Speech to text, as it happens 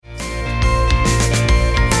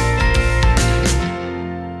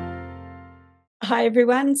Hi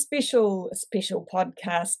everyone, special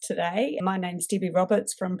podcast today. My name's Debbie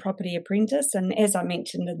Roberts from Property Apprentice, and as I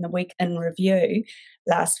mentioned in the Week in Review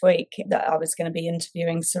last week, that I was going to be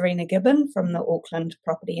interviewing Serena Gibbon from the Auckland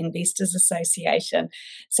Property Investors Association.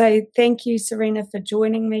 So thank you, Serena, for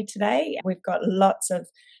joining me today. We've got lots of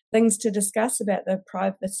things to discuss about the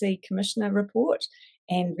Privacy Commissioner report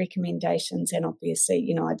and recommendations, and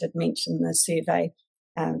obviously, I did mention the survey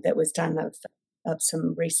that was done of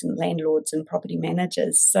some recent landlords and property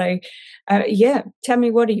managers. So, tell me,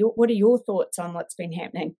 what are your thoughts on what's been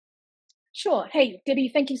happening? Sure. Hey, Debbie,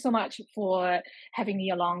 thank you so much for having me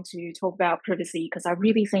along to talk about privacy, because I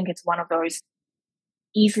really think it's one of those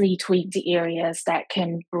easily tweaked areas that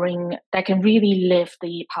can really lift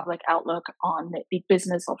the public outlook on the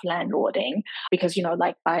business of landlording. Because,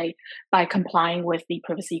 by complying with the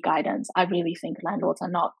privacy guidance, I really think landlords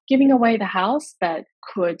are not giving away the house, but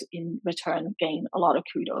could in return gain a lot of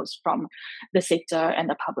kudos from the sector and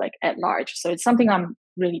the public at large. So it's something I'm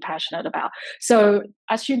really passionate about. So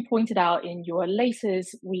as you pointed out in your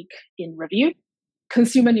latest Week in Review,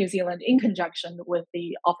 Consumer New Zealand, in conjunction with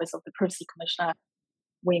the Office of the Privacy Commissioner,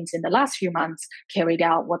 went in the last few months carried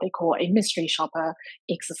out what they call a mystery shopper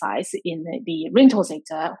exercise in the rental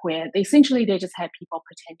sector, where they just had people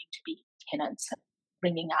pretending to be tenants,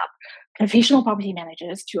 bringing up professional property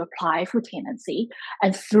managers to apply for tenancy.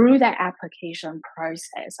 And through that application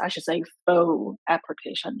process, I should say faux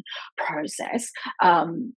application process,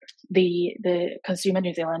 the Consumer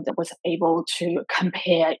New Zealand was able to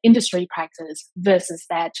compare industry practice versus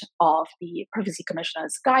that of the Privacy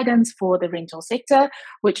Commissioner's guidance for the rental sector,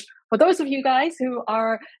 which, for those of you guys who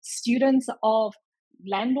are students of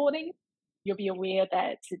landlording, you'll be aware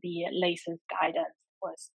that the latest guidance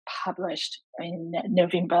was published in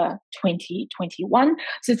November 2021.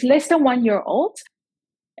 So it's less than 1 year old.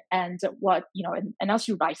 And and as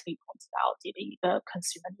you rightly pointed out, Debbie, the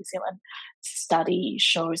Consumer New Zealand study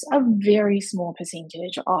shows a very small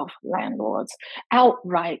percentage of landlords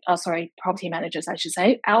property managers, I should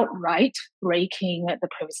say, outright breaking the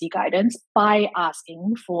privacy guidance by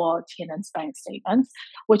asking for tenants' bank statements.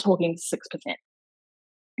 We're talking 6%.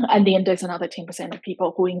 And then there's another 10% of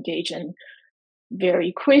people who engage in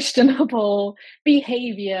very questionable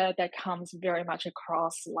behavior that comes very much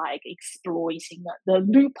across like exploiting the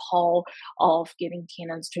loophole of getting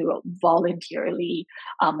tenants to voluntarily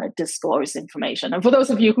disclose information. And for those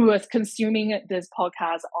of you who are consuming this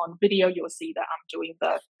podcast on video, you'll see that I'm doing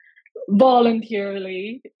the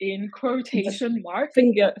voluntarily in quotation mark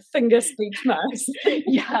finger speech marks.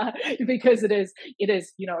 Yeah, because it is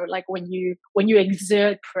like when you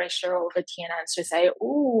exert pressure over tenants to say,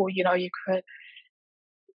 you could,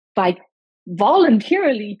 by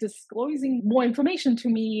voluntarily disclosing more information to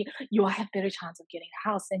me, you'll have better chance of getting a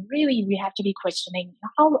house. And really, we have to be questioning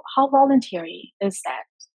how voluntary is that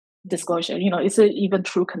disclosure? Is it even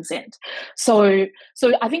true consent? So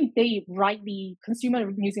I think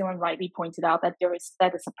Consumer New Zealand rightly pointed out that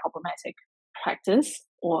that is a problematic practice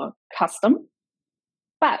or custom.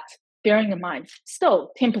 But bearing in mind,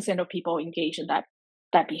 still 10% of people engage in that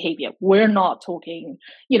behavior. We're not talking,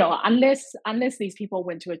 unless these people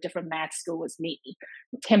went to a different math school as me,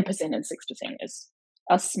 10% and 6% is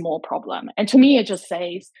a small problem. And to me, it just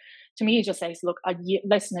says, look,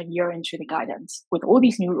 less than a year into the guidance, with all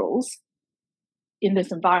these new rules in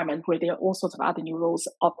this environment where there are all sorts of other new rules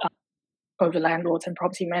over landlords and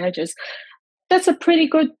property managers, that's a pretty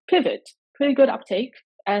good pivot, pretty good uptake.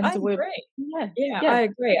 And I agree. I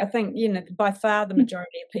agree. I think, by far the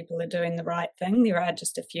majority of people are doing the right thing. There are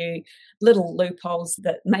just a few little loopholes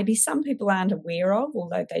that maybe some people aren't aware of,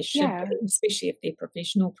 although they should be, especially if they're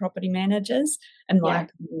professional property managers. In my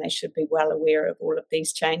opinion, they should be well aware of all of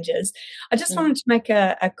these changes. I just wanted to make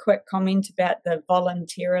a quick comment about the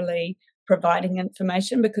voluntarily providing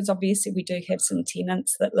information, because obviously we do have some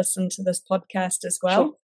tenants that listen to this podcast as well.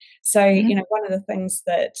 Sure. So, one of the things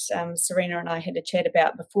that Serena and I had a chat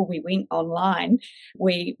about before we went online,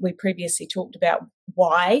 we previously talked about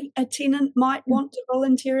why a tenant might want to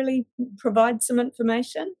voluntarily provide some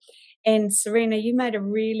information. And Serena, you made a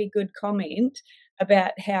really good comment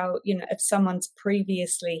about how, if someone's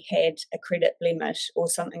previously had a credit blemish or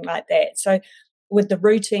something like that. So with the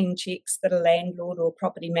routine checks that a landlord or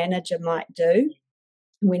property manager might do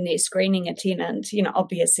when they're screening a tenant,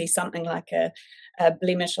 obviously something like a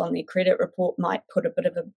blemish on their credit report might put a bit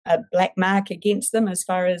of a black mark against them as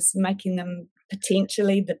far as making them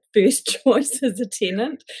potentially the first choice as a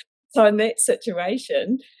tenant. So in that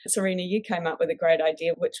situation, Serena, you came up with a great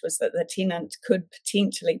idea, which was that the tenant could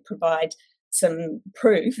potentially provide some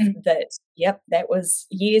proof that, that was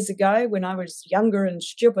years ago when I was younger and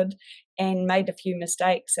stupid, and made a few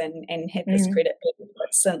mistakes and had this credit bill.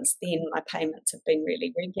 But since then, my payments have been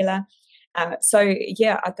really regular. So,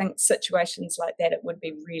 yeah, I think situations like that, it would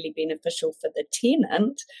be really beneficial for the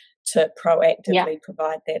tenant to proactively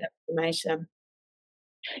provide that information.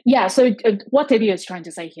 Yeah, so what Debbie is trying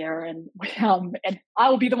to say here, and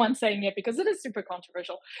I'll be the one saying it because it is super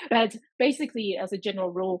controversial, that basically, as a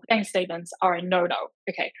general rule, bank statements are a no-no.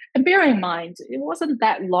 Okay, and bear in mind, it wasn't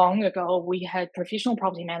that long ago we had professional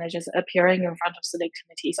property managers appearing in front of select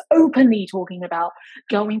committees, openly talking about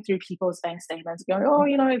going through people's bank statements, going, oh,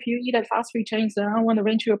 if you eat at fast food chains, then I don't want to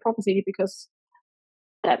rent you a property because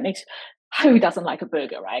that makes... Who doesn't like a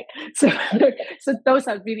burger, right? So those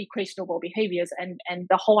are really questionable behaviors. And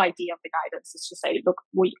the whole idea of the guidance is to say, look,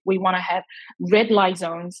 we want to have red light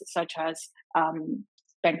zones such as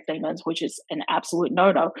bank statements, which is an absolute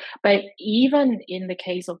no-no. But even in the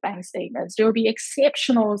case of bank statements, there will be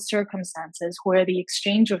exceptional circumstances where the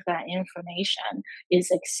exchange of that information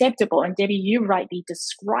is acceptable. And Debbie, you rightly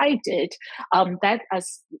described it, that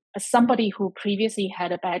as somebody who previously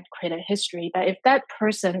had a bad credit history, but if that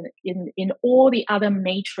person in all the other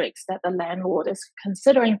matrix that the landlord is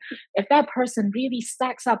considering, if that person really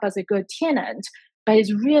stacks up as a good tenant, but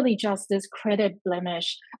it's really just this credit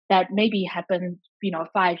blemish that maybe happened,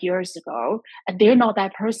 5 years ago, and they're not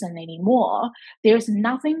that person anymore, there's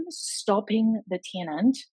nothing stopping the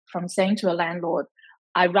tenant from saying to a landlord,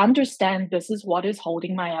 I understand this is what is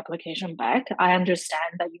holding my application back. I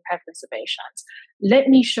understand that you have reservations. Let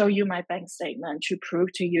me show you my bank statement to prove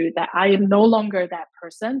to you that I am no longer that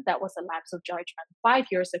person. That was a lapse of judgment 5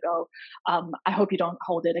 years ago. I hope you don't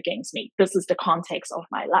hold it against me. This is the context of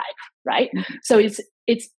my life, right? Mm-hmm. So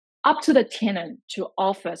it's up to the tenant to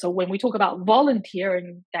offer. So when we talk about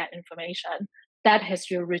volunteering that information, that has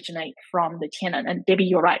to originate from the tenant. And Debbie,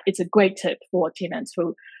 you're right. It's a great tip for tenants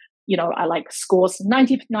who I like scores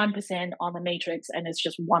 99% on the matrix and it's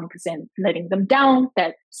just 1% letting them down.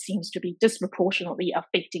 That seems to be disproportionately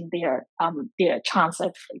affecting their chance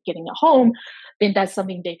of getting a home. Then that's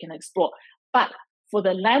something they can explore. But for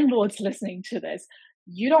the landlords listening to this,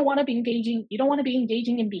 you don't want to be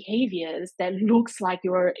engaging in behaviors that looks like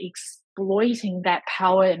you're exploiting that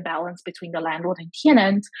power imbalance between the landlord and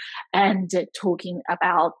tenant and talking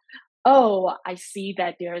about, oh, I see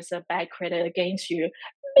that there's a bad credit against you.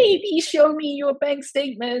 Maybe show me your bank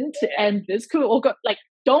statement and this could all go. Like,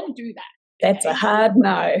 don't do that. That's a hard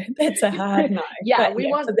no. That's a hard no. Yeah,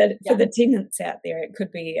 for the tenants out there, it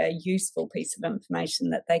could be a useful piece of information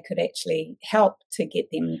that they could actually help to get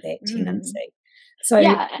them that tenancy. So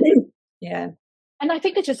yeah. And I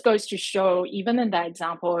think it just goes to show, even in that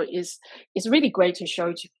example, is really great to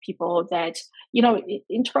show to people that,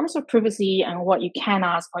 in terms of privacy and what you can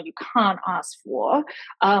ask, what you can't ask for,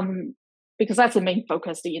 because that's the main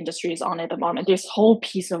focus the industry is on at the moment. There's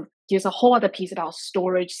a whole other piece about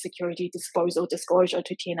storage, security, disposal, disclosure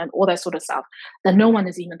to tenant, all that sort of stuff that no one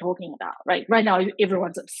is even talking about, right? Right now,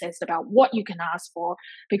 everyone's obsessed about what you can ask for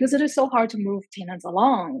because it is so hard to move tenants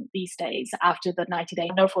along these days after the 90-day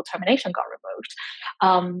no-fault termination got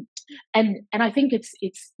removed. And I think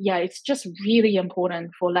it's just really important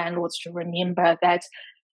for landlords to remember that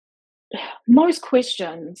most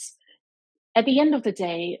questions, at the end of the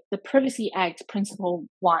day, the Privacy Act, Principle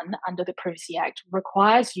 1 under the Privacy Act,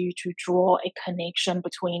 requires you to draw a connection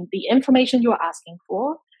between the information you're asking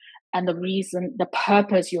for and the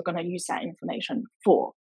purpose you're going to use that information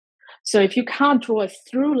for. So if you can't draw a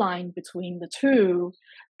through line between the two,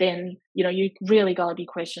 then you really got to be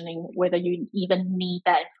questioning whether you even need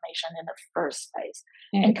that information in the first place.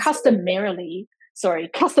 Yes. And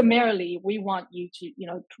customarily, we want you to,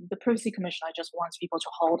 the Privacy Commissioner just wants people to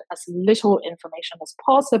hold as little information as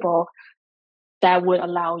possible that would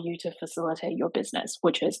allow you to facilitate your business,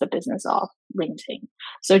 which is the business of renting.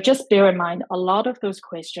 So just bear in mind, a lot of those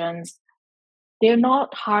questions, they're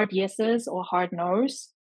not hard yeses or hard nos,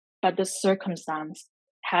 but the circumstance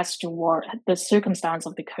has to work. The circumstance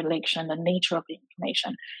of the collection, the nature of the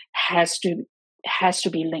information has to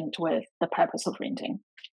be linked with the purpose of renting.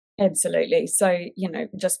 Absolutely. So,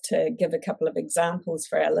 just to give a couple of examples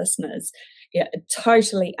for our listeners,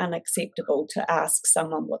 totally unacceptable to ask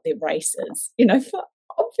someone what their race is, for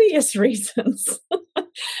obvious reasons.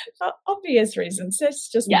 For obvious reasons.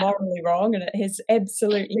 That's just morally wrong, and it has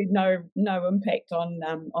absolutely no impact on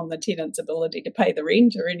the tenant's ability to pay the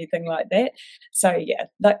rent or anything like that. So,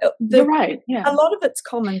 you're right. Yeah. A lot of it's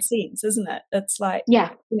common sense, isn't it? It's like,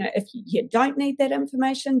 if you don't need that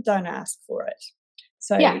information, don't ask for it.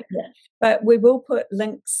 So, but we will put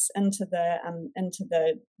links into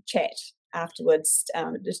the chat afterwards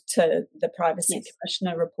to the Privacy Yes.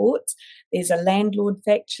 Commissioner reports. There's a landlord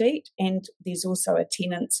fact sheet, and there's also a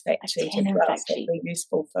tenant's fact sheet as well, so it'll be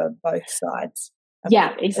useful for both sides.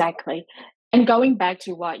 Yeah, exactly. And going back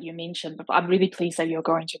to what you mentioned, I'm really pleased that you're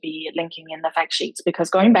going to be linking in the fact sheets, because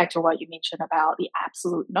going back to what you mentioned about the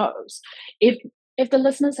absolute no's, if the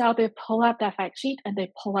listeners out there pull out that fact sheet and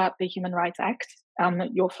they pull out the Human Rights Act,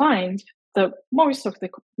 you'll find that most of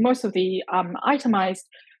the itemized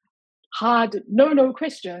hard no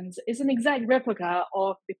questions is an exact replica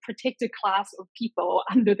of the protected class of people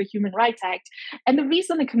under the Human Rights Act. And the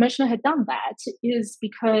reason the commissioner had done that is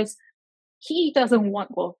because he doesn't want,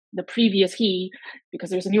 well, the previous he, because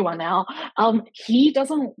there's a new one now, he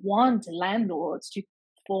doesn't want landlords to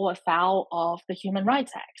fall afoul of the Human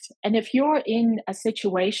Rights Act. And if you're in a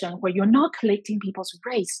situation where you're not collecting people's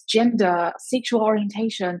race, gender, sexual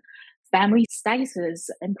orientation, family statuses,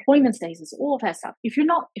 employment statuses, all of that stuff, if you're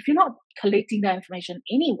not collecting that information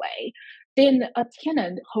anyway, then a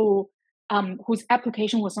tenant whose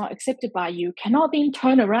application was not accepted by you cannot then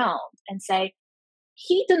turn around and say,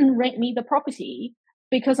 he didn't rent me the property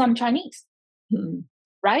because I'm Chinese,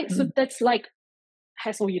 right? So that's like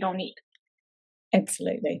hassle you don't need.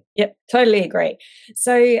 Absolutely. Yep, totally agree.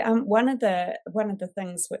 So one of the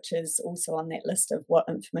things which is also on that list of what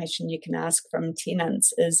information you can ask from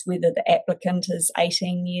tenants is whether the applicant is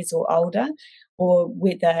 18 years or older, or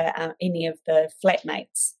whether any of the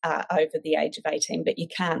flatmates are over the age of 18, but you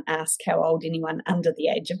can't ask how old anyone under the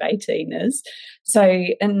age of 18 is. So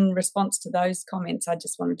in response to those comments, I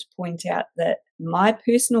just wanted to point out that my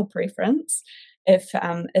personal preference, if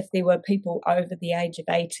there were people over the age of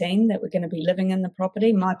 18 that were going to be living in the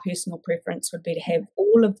property, my personal preference would be to have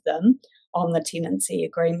all of them on the tenancy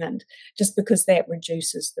agreement, just because that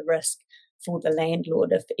reduces the risk for the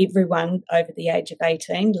landlord. If everyone over the age of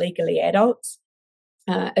 18, legally adults,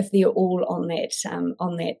 if they're all on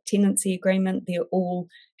that tenancy agreement, they're all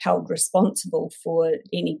held responsible for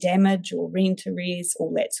any damage or rent arrears,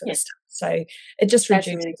 all that sort of stuff. So it just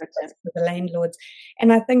reduces the risk for the landlords.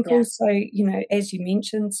 And I think also, as you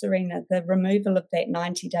mentioned, Serena, the removal of that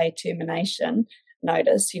 90-day termination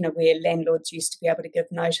notice, where landlords used to be able to give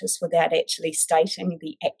notice without actually stating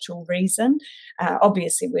the actual reason.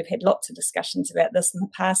 Obviously, we've had lots of discussions about this in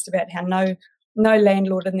the past, about how no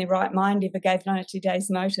landlord in their right mind ever gave 90 days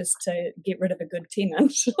notice to get rid of a good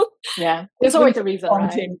tenant. Yeah, there's always a reason,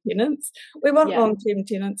 long-term tenants. We want long-term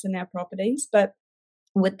tenants in our properties, but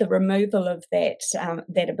with the removal of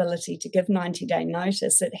that ability to give 90-day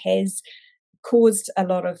notice, it has caused a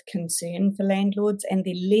lot of concern for landlords, and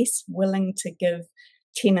they're less willing to give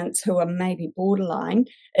tenants who are maybe borderline,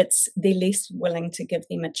 they're less willing to give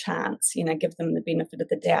them a chance, give them the benefit of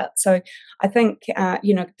the doubt. So I think,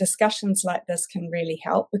 discussions like this can really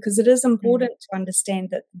help, because it is important to understand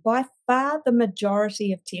that by far the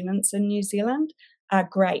majority of tenants in New Zealand are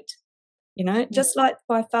great. Just like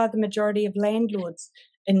by far the majority of landlords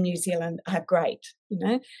in New Zealand are great.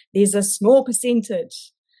 There's a small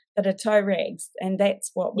percentage that are toe rags, and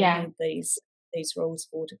that's what we need these rules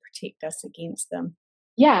for, to protect us against them.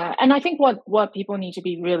 Yeah, and I think what people need to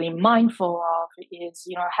be really mindful of is,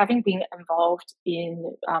 having been involved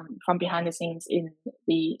in from behind the scenes in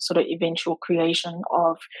the sort of eventual creation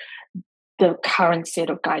of the current set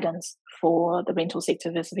of guidance for the rental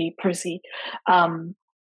sector vis-a-vis privacy.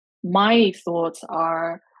 My thoughts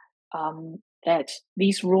are that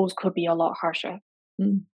these rules could be a lot harsher.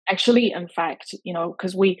 Actually, in fact,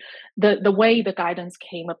 because the way the guidance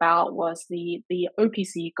came about was the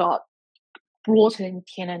OPC got brought in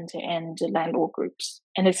tenant and landlord groups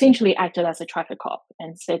and essentially acted as a traffic cop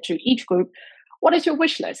and said to each group, what is your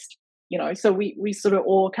wish list? So we sort of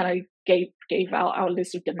all kind of gave our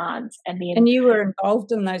list of demands, and you were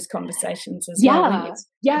involved in those conversations as well.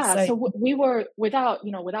 So we were, without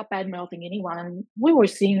bad mouthing anyone, we were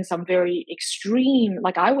seeing some very extreme,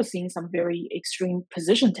 I was seeing some very extreme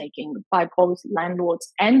position taking by both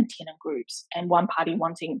landlords and tenant groups, and one party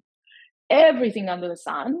wanting everything under the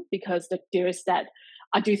sun, because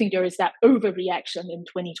I do think there is that overreaction in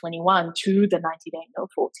 2021 to the 90-day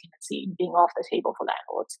no-fault tenancy being off the table for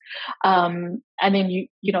landlords. And then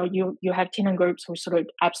you have tenant groups who sort of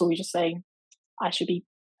absolutely just saying, I should be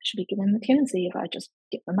given the tenancy if I just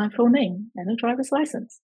give them my full name and a driver's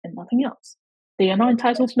license and nothing else. they are not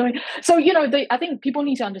entitled to know. So, I think people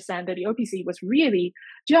need to understand that the OPC was really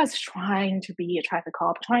just trying to be a traffic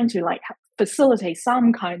cop, trying to facilitate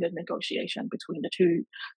some kind of negotiation between the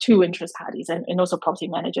two interest parties, and also property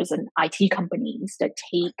managers and IT companies that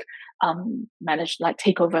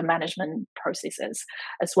take over management processes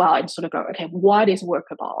as well, and sort of go, okay, what is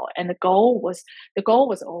workable? And the goal was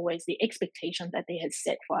always, the expectation that they had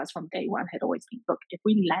set for us from day one had always been, look, if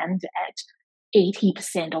we land at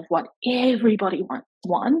 80% of what everybody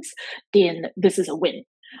wants, then this is a win.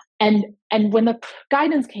 And when the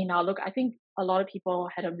guidance came out, look, I think a lot of people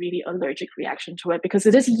had a really allergic reaction to it, because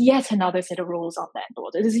it is yet another set of rules on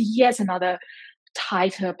landlords. It is yet another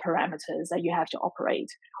tighter parameters that you have to operate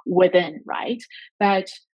within, right? But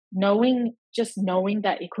knowing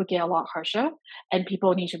that it could get a lot harsher, and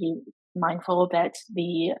people need to be mindful that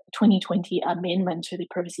the 2020 amendment to the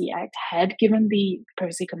Privacy Act had given the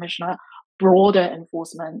Privacy Commissioner broader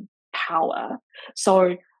enforcement power.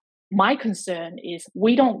 So my concern is,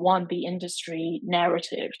 we don't want the industry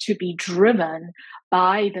narrative to be driven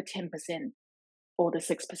by the 10% or the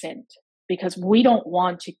 6%, because we don't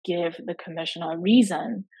want to give the commissioner a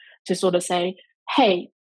reason to sort of say, hey,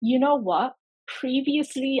 you know what?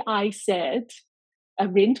 Previously I said a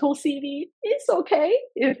rental CV is okay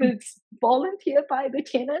if it's volunteered by the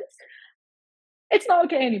tenants. It's not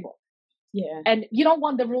okay anymore. Yeah. And you don't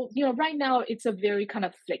want the rule, right now it's a very kind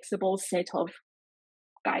of flexible set of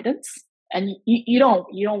guidance, and you don't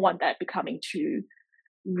want that becoming too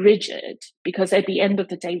rigid, because at the end of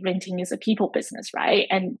the day, renting is a people business, right?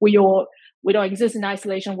 And we don't exist in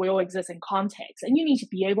isolation, we all exist in context, and you need to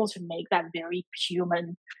be able to make that very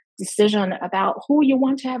human decision about who you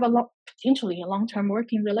want to have potentially a long-term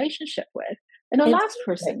working relationship with. And the last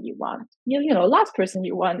person you want, last person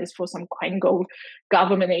you want is for some Quango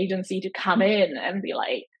government agency to come in and be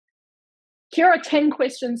like, here are 10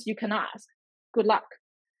 questions you can ask. Good luck.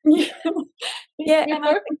 Yeah, and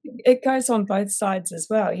I think it goes on both sides as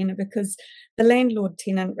well, because the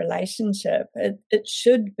landlord-tenant relationship, it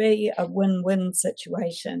should be a win-win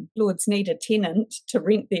situation. Landlords need a tenant to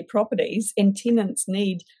rent their properties, and tenants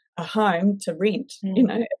need a home to rent,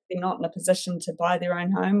 if they're not in a position to buy their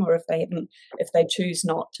own home, or if they choose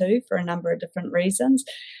not to for a number of different reasons.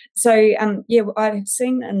 So, I've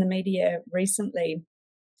seen in the media recently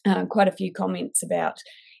quite a few comments about,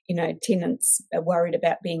 tenants are worried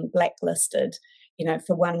about being blacklisted,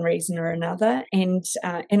 for one reason or another. And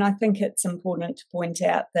I think it's important to point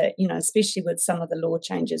out that, especially with some of the law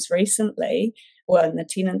changes recently, or in the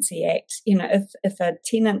Tenancy Act, if a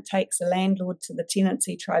tenant takes a landlord to the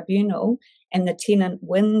tenancy tribunal and the tenant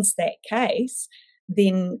wins that case,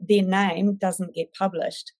 then their name doesn't get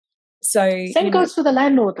published. So same goes for the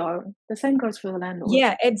landlord, though. The same goes for the landlord.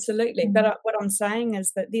 Yeah, absolutely. Mm-hmm. But what I'm saying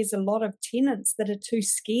is that there's a lot of tenants that are too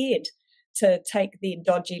scared to take their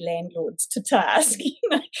dodgy landlords to task,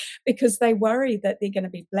 because they worry that they're going to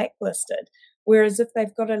be blacklisted. Whereas if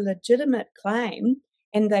they've got a legitimate claim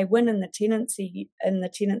and they win in the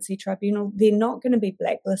tenancy tribunal, they're not going to be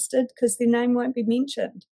blacklisted because their name won't be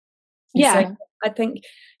mentioned. Yeah. So I think,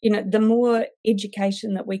 the more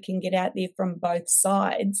education that we can get out there from both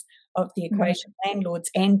sides of the equation, landlords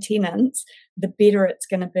and tenants, the better it's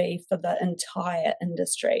going to be for the entire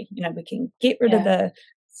industry. We can get rid of the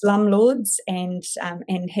slumlords and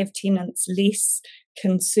have tenants less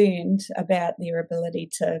concerned about their ability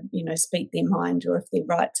to, speak their mind, or if their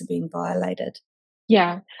rights are being violated.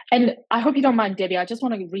 Yeah. And I hope you don't mind, Debbie, I just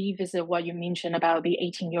want to revisit what you mentioned about the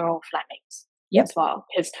 18-year-old flatmates. Yep. As well,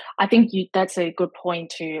 because I think that's a good point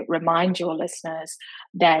to remind your listeners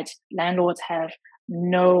that landlords have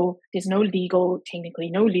there's technically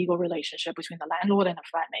no legal relationship between the landlord and the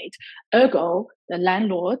flatmate. Ergo, the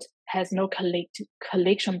landlord has no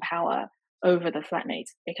collection power over the flatmate.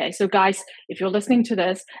 Okay, so guys, if you're listening to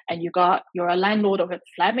this and you're a landlord of a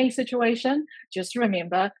flatmate situation, just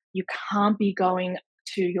remember, you can't be going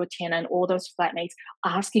to your tenant or those flatmates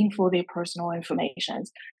asking for their personal information,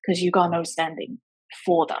 because you got no standing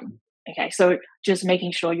for them. Okay, so just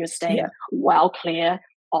making sure you're staying well clear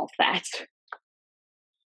of that.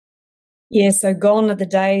 Yeah, so gone are the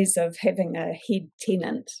days of having a head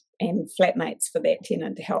tenant and flatmates for that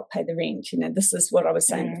tenant to help pay the rent. This is what I was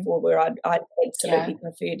saying before, where I'd absolutely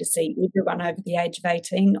prefer to see everyone over the age of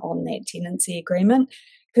 18 on that tenancy agreement,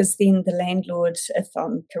 because then the landlord, if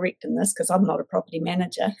I'm correct in this, because I'm not a property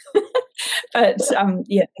manager, but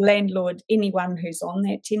the landlord, anyone who's on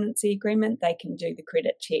that tenancy agreement, they can do the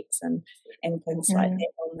credit checks and things like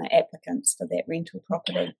that on the applicants for that rental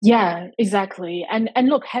property. Yeah, exactly. And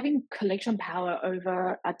look, having collection power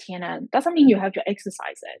over a tenant doesn't mean you have to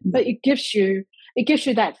exercise it, but it gives you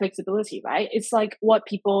that flexibility, right? It's like what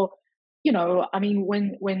people I mean,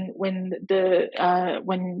 when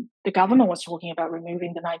the government was talking about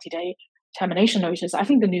removing the 90-day termination notice, I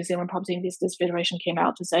think the New Zealand Property Investors Federation came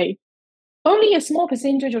out to say only a small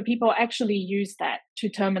percentage of people actually use that to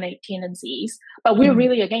terminate tenancies, but we're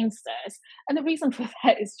really against this. And the reason for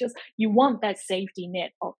that is just you want that safety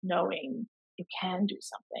net of knowing you can do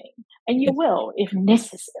something and you will if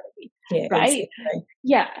necessary, right? Exactly.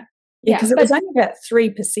 Yeah. Yeah, because it was only about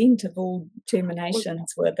 3% of all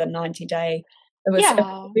terminations were the 90-day. It was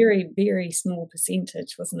a very, very small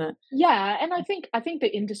percentage, wasn't it? Yeah, and I think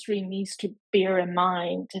the industry needs to bear in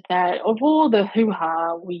mind that of all the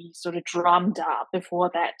hoo-ha we sort of drummed up before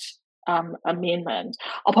that amendment,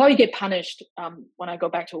 I'll probably get punished when I go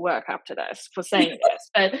back to work after this for saying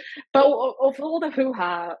this. But of all the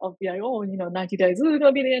hoo-ha of 90 days, this is going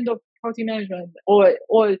to be the end of property management, or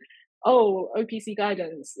OPC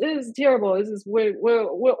guidance, this is terrible. This is we're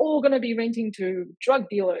all going to be renting to drug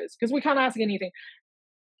dealers because we can't ask anything.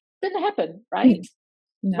 Didn't happen, right?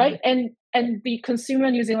 No. Right, and the Consumer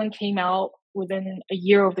New Zealand came out within a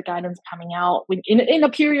year of the guidance coming out, in a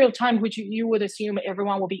period of time which you would assume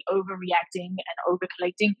everyone will be overreacting and over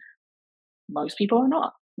collecting. Most people are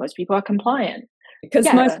not. Most people are compliant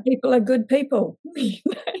because most people are good people.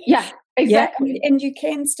 Yeah. Exactly. Yeah, and you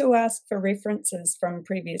can still ask for references from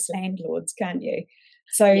previous landlords, can't you?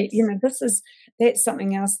 So, that's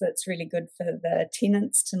something else that's really good for the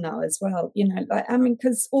tenants to know as well.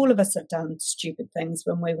 Because all of us have done stupid things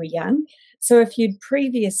when we were young. So if you'd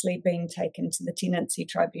previously been taken to the tenancy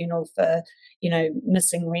tribunal for,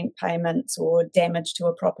 missing rent payments or damage to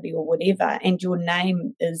a property or whatever, and your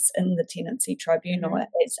name is in the tenancy tribunal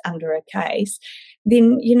as under a case,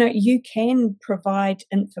 then, you can provide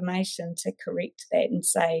information to correct that and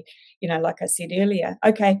say, like I said earlier,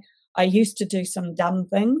 okay, I used to do some dumb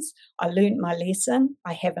things. I learned my lesson.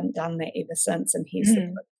 I haven't done that ever since, and here's the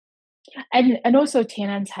proof. And also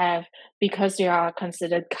tenants have, because they are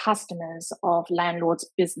considered customers of landlords'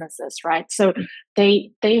 businesses, right? So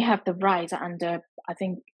they have the right under, I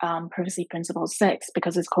think, Privacy Principle 6,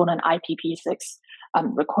 because it's called an IPP6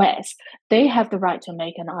 request. They have the right to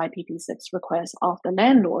make an IPP6 request of the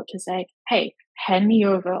landlord to say, hey, hand me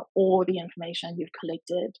over all the information you've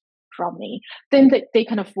collected from me. Then they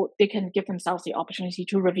can give themselves the opportunity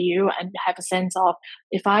to review and have a sense of,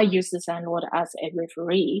 if I use this landlord as a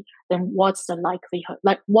referee, then what's the likelihood,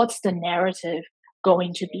 what's the narrative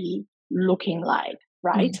going to be looking like,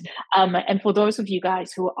 right? And for those of you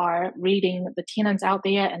guys who are reading the tenants out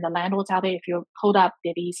there and the landlords out there, if you pulled up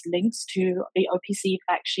Debbie's links to the OPC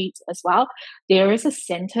fact sheets as well, there is a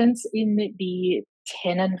sentence in the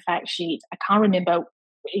tenant fact sheet. I can't remember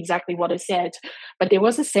exactly what it said, but there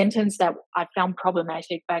was a sentence that I found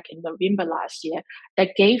problematic back in November last year that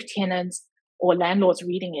gave tenants or landlords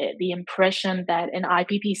reading it the impression that an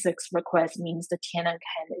IPP6 request means the tenant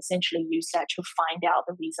can essentially use that to find out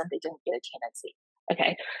the reason they didn't get a tenancy.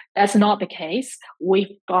 Okay, that's not the case.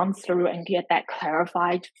 We've gone through and get that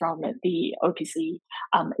clarified from the OPC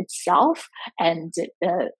itself, and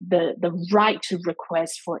the right to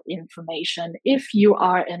request for information if you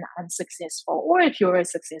are an unsuccessful or if you're a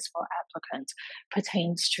successful applicant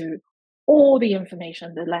pertains to all the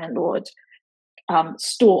information the landlord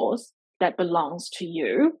stores that belongs to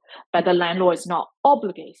you, but the landlord is not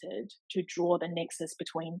obligated to draw the nexus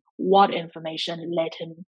between what information led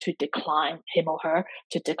him or her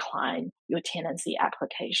to decline your tenancy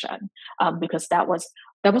application, because that was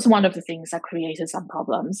one of the things that created some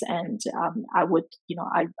problems. And I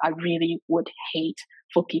really would hate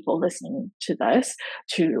for people listening to this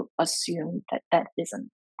to assume that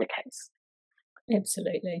isn't the case.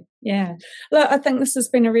 Absolutely. Yeah. Look, I think this has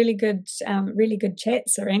been a really good chat,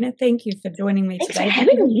 Serena. Thank you for joining me today. Thanks for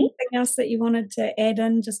having me. Anything else that you wanted to add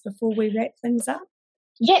in just before we wrap things up?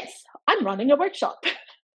 Yes, I'm running a workshop.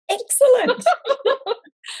 Excellent.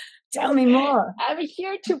 Tell me more. I'm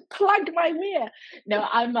here to plug my way. No,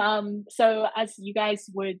 I'm so as you guys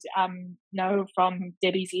would know from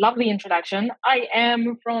Debbie's lovely introduction, I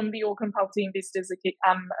am from the Auckland Property Investors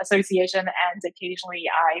Association, and occasionally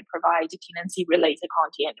I provide tenancy related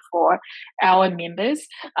content for our members.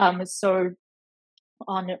 So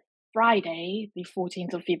on Friday, the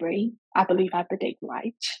 14th of February, I believe I have the date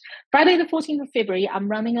right. Friday, the 14th of February, I'm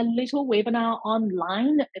running a little webinar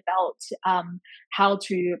online about how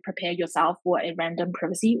to prepare yourself for a random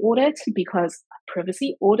privacy audit, because a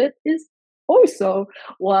privacy audit is also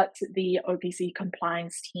what the OPC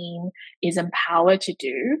compliance team is empowered to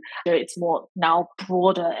do. So it's more now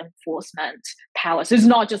broader enforcement power. So it's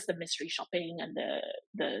not just the mystery shopping and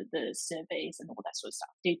the surveys and all that sort of stuff.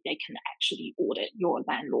 They can actually audit your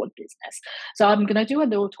landlord business. So I'm going to do a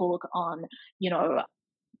little talk on,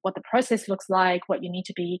 what the process looks like, what you need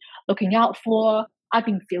to be looking out for. I've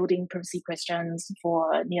been fielding privacy questions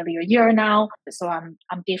for nearly a year now, so I'm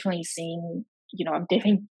definitely seeing, I'm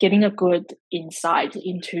definitely getting a good insight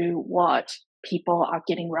into what people are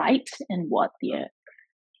getting right and what they're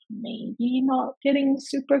maybe not getting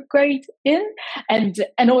super great in. And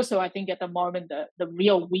also I think at the moment the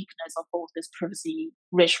real weakness of both this privacy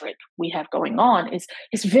rhetoric we have going on is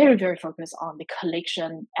very, very focused on the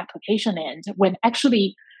collection application end, when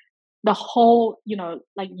actually the whole,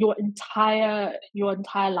 like your entire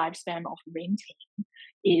lifespan of renting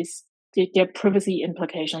is there are privacy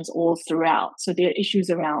implications all throughout. So there are issues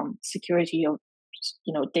around security of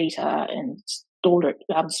data and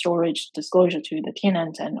storage, disclosure to the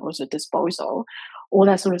tenant, and also disposal, all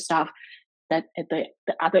that sort of stuff that at the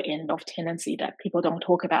other end of tenancy that people don't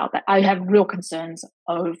talk about, that I have real concerns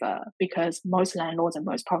over, because most landlords and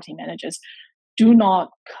most property managers do not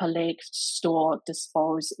collect, store,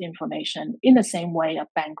 dispose information in the same way a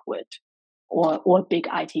bank would, or a big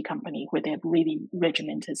IT company where they have really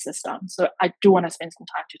regimented systems. So I do want to spend some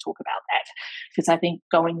time to talk about that, because I think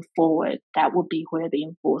going forward, that would be where the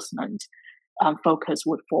enforcement focus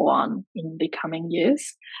would fall on in the coming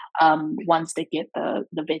years, once they get the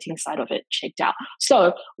vetting side of it checked out.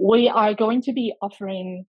 So we are going to be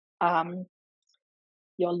offering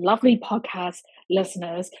your lovely podcast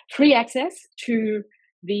listeners free access to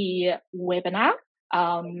the webinar.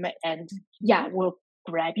 And yeah, we'll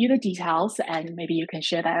grab you the details and maybe you can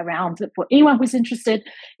share that around for anyone who's interested.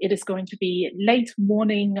 It is going to be late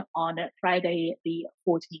morning on Friday, the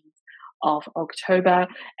 14th of October,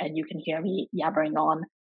 and you can hear me yabbering on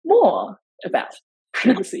more about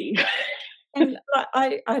privacy. And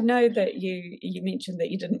I know that you mentioned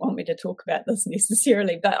that you didn't want me to talk about this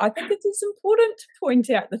necessarily, but I think it is important to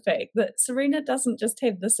point out the fact that Serena doesn't just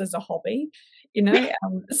have this as a hobby, so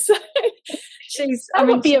that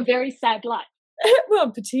would be a very sad life. Well,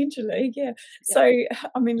 potentially, yeah. So,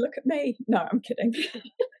 I mean, look at me. No, I'm kidding.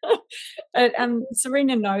 But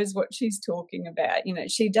Serena knows what she's talking about.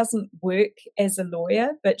 She doesn't work as a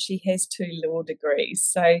lawyer, but she has 2 law degrees.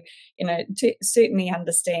 So, certainly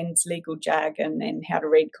understands legal jargon and how to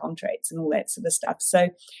read contracts and all that sort of stuff. So,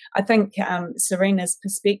 I think Serena's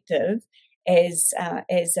perspective as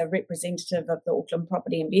a representative of the Auckland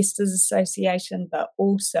Property Investors Association, but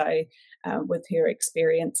also with her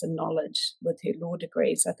experience and knowledge with her law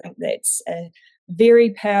degrees, I think that's a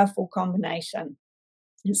very powerful combination.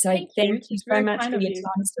 And so thank you so much for your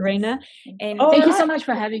time, Serena. And thank you so much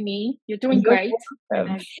for having me. You're doing great.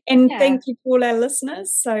 And thank you to all our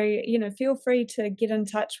listeners. So, feel free to get in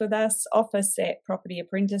touch with us,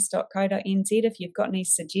 office@propertyapprentice.co.nz if you've got any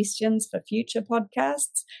suggestions for future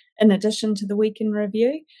podcasts, in addition to the Week in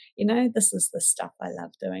Review. This is the stuff I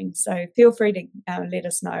love doing. So feel free to let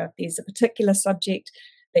us know if there's a particular subject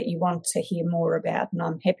that you want to hear more about, and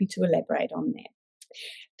I'm happy to elaborate on that.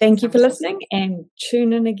 Thank you for listening, and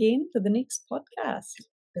tune in again for the next podcast.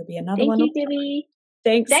 There'll be another one. Thank you, Billy.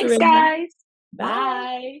 Thanks, Serena. Guys.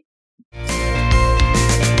 Bye.